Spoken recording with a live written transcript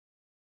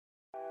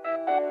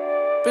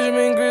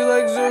Benjamin Grease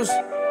like Zeus.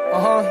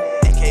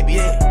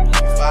 KBA.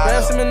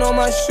 Benjamin on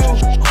my shoe.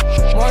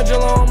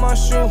 Margello on my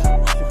shoe.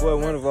 It's your boy,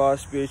 one of our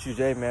spiritual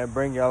J, man.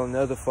 Bring y'all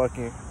another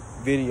fucking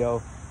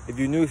video. If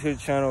you're new to the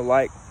channel,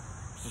 like,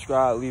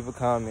 subscribe, leave a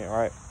comment,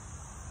 right?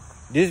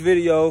 This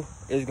video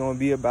is gonna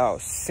be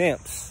about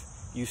simps.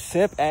 You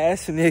simp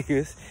ass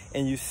niggas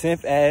and you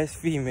simp ass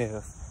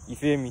females. You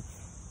feel me?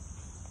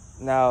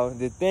 Now,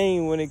 the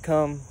thing when it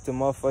comes to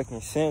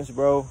motherfucking simps,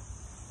 bro,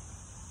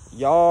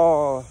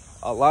 y'all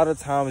a lot of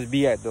times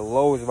be at the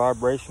lowest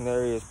vibration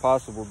area as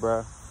possible,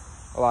 bro.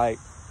 Like,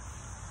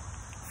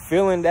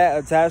 feeling that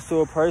attached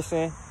to a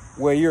person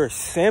where you're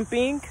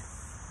simping,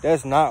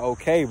 that's not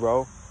okay,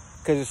 bro.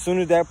 Because as soon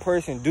as that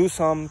person do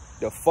something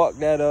to fuck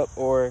that up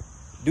or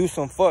do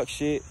some fuck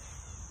shit,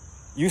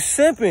 you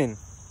simping.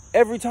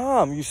 Every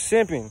time you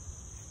simping.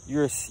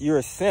 You're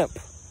a simp.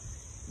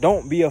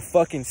 Don't be a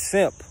fucking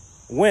simp.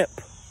 Wimp.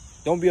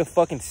 Don't be a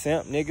fucking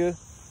simp, nigga.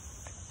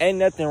 Ain't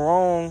nothing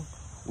wrong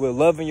with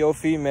loving your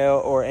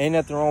female, or ain't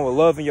nothing wrong with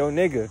loving your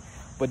nigga.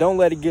 But don't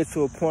let it get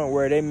to a point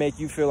where they make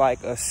you feel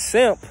like a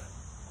simp,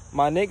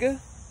 my nigga.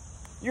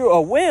 You're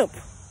a wimp.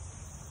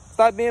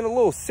 Stop being a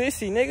little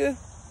sissy, nigga.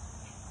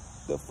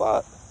 The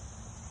fuck?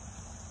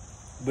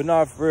 But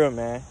not for real,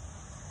 man.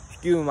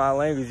 Excuse my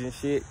language and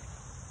shit.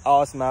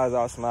 All smiles,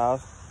 all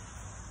smiles.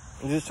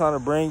 I'm just trying to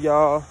bring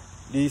y'all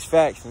these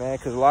facts, man,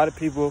 because a lot of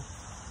people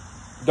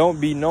don't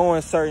be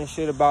knowing certain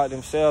shit about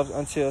themselves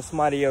until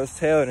somebody else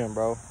tell them,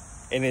 bro.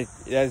 And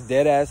that's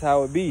dead ass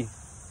how it be.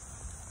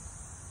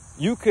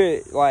 You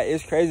could, like,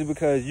 it's crazy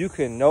because you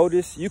could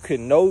notice, you could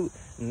know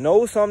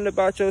something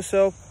about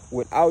yourself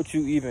without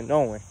you even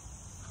knowing.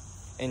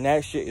 And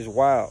that shit is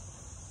wild.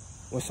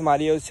 When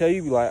somebody else tell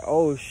you, be like,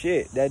 oh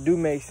shit, that do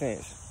make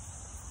sense.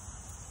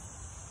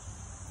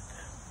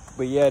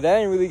 But yeah, that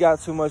ain't really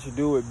got too much to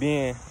do with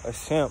being a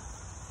simp.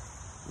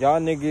 Y'all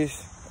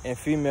niggas and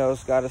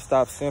females gotta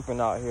stop simping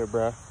out here,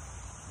 bruh.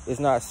 It's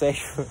not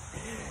safe.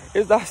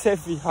 It's not safe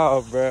for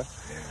y'all, bruh.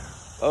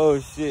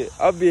 Oh shit,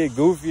 I'll be a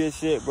goofy as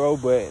shit, bro,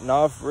 but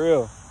nah, for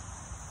real.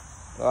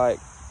 Like,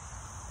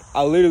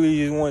 I literally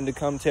just wanted to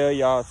come tell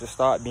y'all to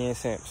stop being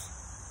simps.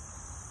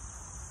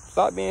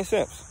 Stop being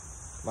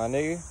simps, my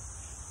nigga.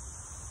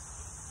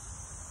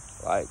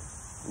 Like,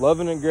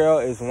 loving a girl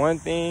is one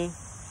thing,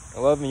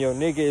 and loving your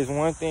nigga is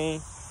one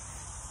thing.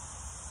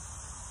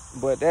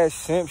 But that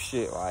simp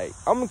shit, like,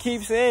 I'm gonna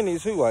keep saying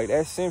this too, like,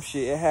 that simp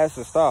shit, it has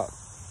to stop.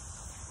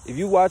 If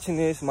you watching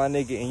this, my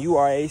nigga, and you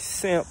are a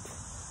simp,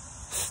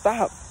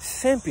 stop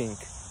simping.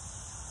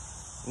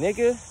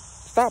 Nigga,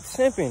 stop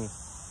simping.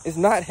 It's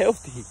not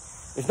healthy.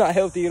 It's not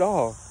healthy at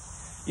all.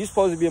 You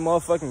supposed to be a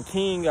motherfucking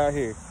king out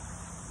here.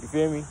 You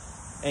feel me?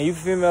 And you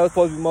females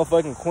supposed to be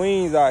motherfucking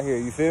queens out here.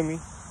 You feel me?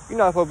 You're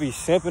not supposed to be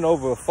simping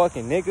over a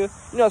fucking nigga.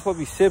 You're not supposed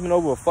to be simping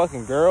over a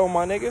fucking girl,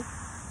 my nigga.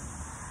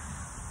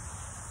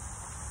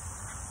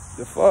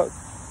 The fuck?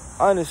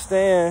 I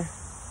understand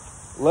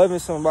loving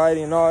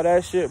somebody and all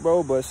that shit,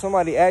 bro, but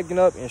somebody acting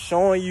up and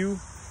showing you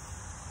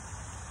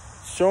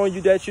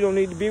that you don't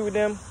need to be with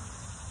them,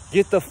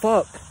 get the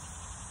fuck.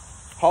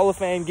 Hall of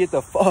Fame, get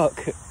the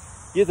fuck.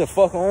 Get the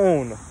fuck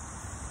on.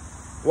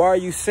 Why are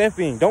you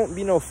simping? Don't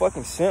be no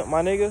fucking simp,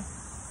 my nigga.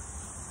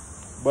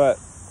 But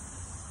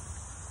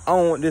I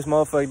don't want this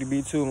motherfucker to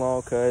be too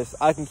long, cause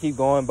I can keep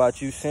going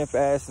about you simp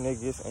ass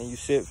niggas and you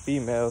simp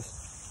females.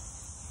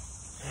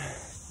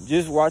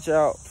 Just watch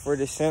out for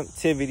the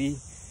simptivity.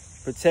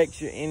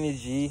 Protect your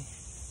energy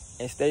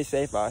and stay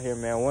safe out here,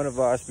 man. One of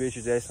our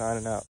spiritual J signing out.